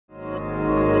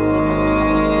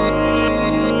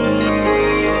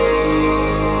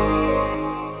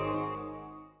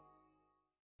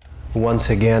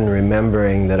once again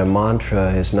remembering that a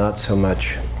mantra is not so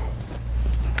much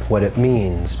what it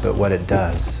means, but what it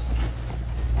does.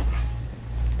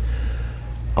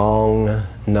 Ong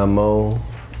Namo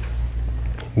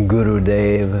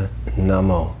Gurudev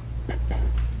Namo.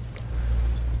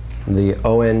 The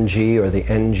ONG or the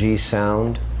NG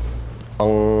sound,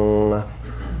 Ong,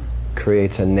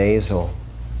 creates a nasal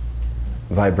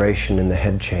vibration in the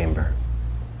head chamber.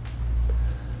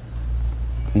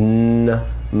 N,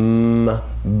 M,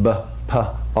 B, P.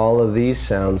 All of these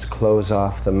sounds close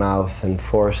off the mouth and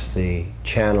force the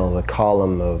channel, the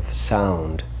column of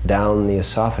sound, down the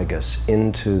esophagus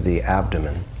into the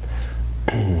abdomen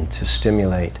to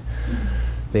stimulate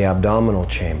the abdominal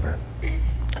chamber.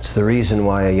 It's the reason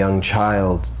why a young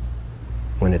child,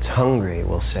 when it's hungry,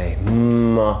 will say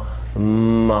ma,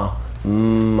 ma,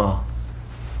 ma,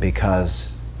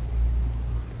 because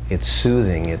it's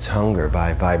soothing its hunger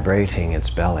by vibrating its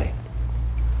belly.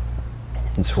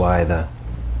 That's why the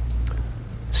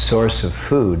source of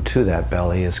food to that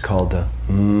belly is called the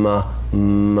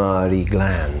mammary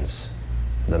glands,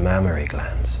 the mammary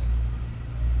glands.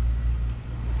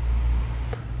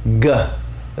 G,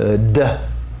 D,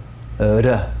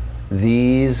 R.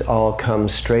 These all come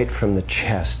straight from the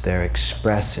chest. They're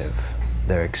expressive,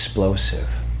 they're explosive.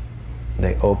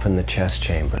 They open the chest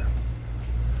chamber.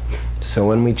 So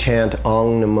when we chant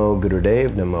Ong Namo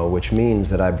Gurudev Namo, which means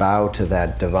that I bow to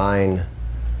that divine,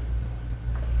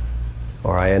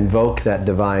 or I invoke that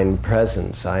divine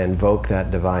presence, I invoke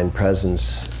that divine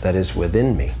presence that is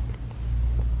within me.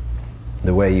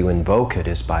 The way you invoke it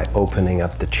is by opening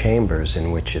up the chambers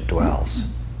in which it dwells.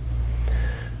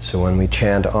 So when we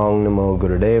chant Ong Namo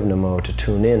Gurudev Namo to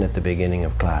tune in at the beginning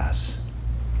of class,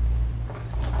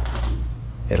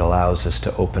 it allows us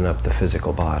to open up the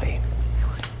physical body.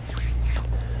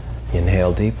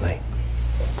 Inhale deeply.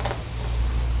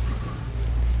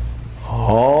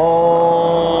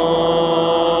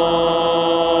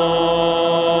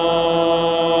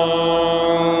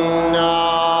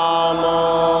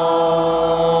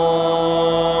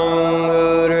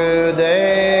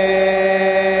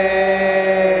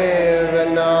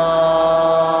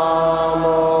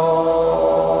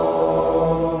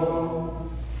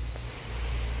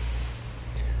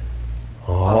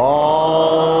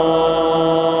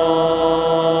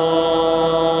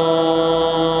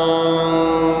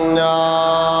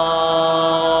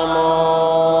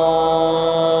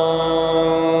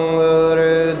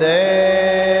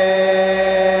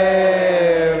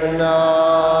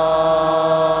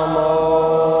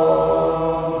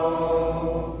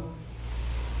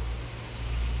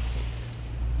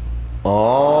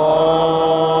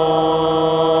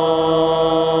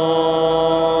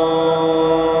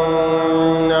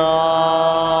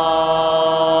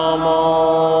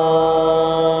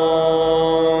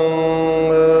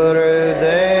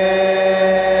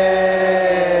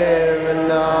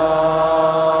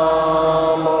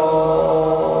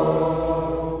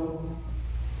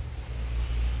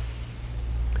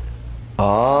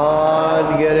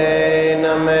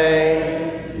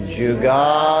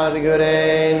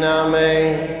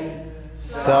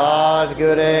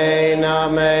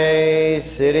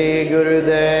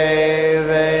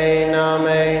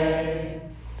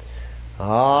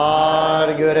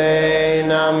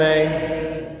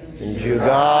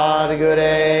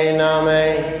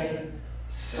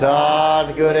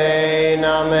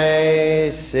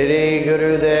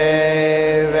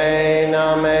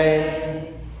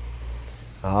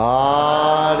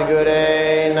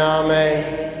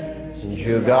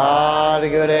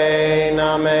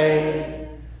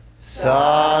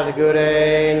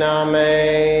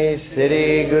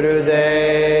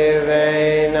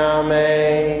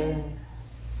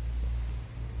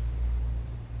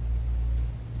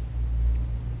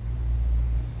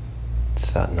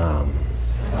 Satnam.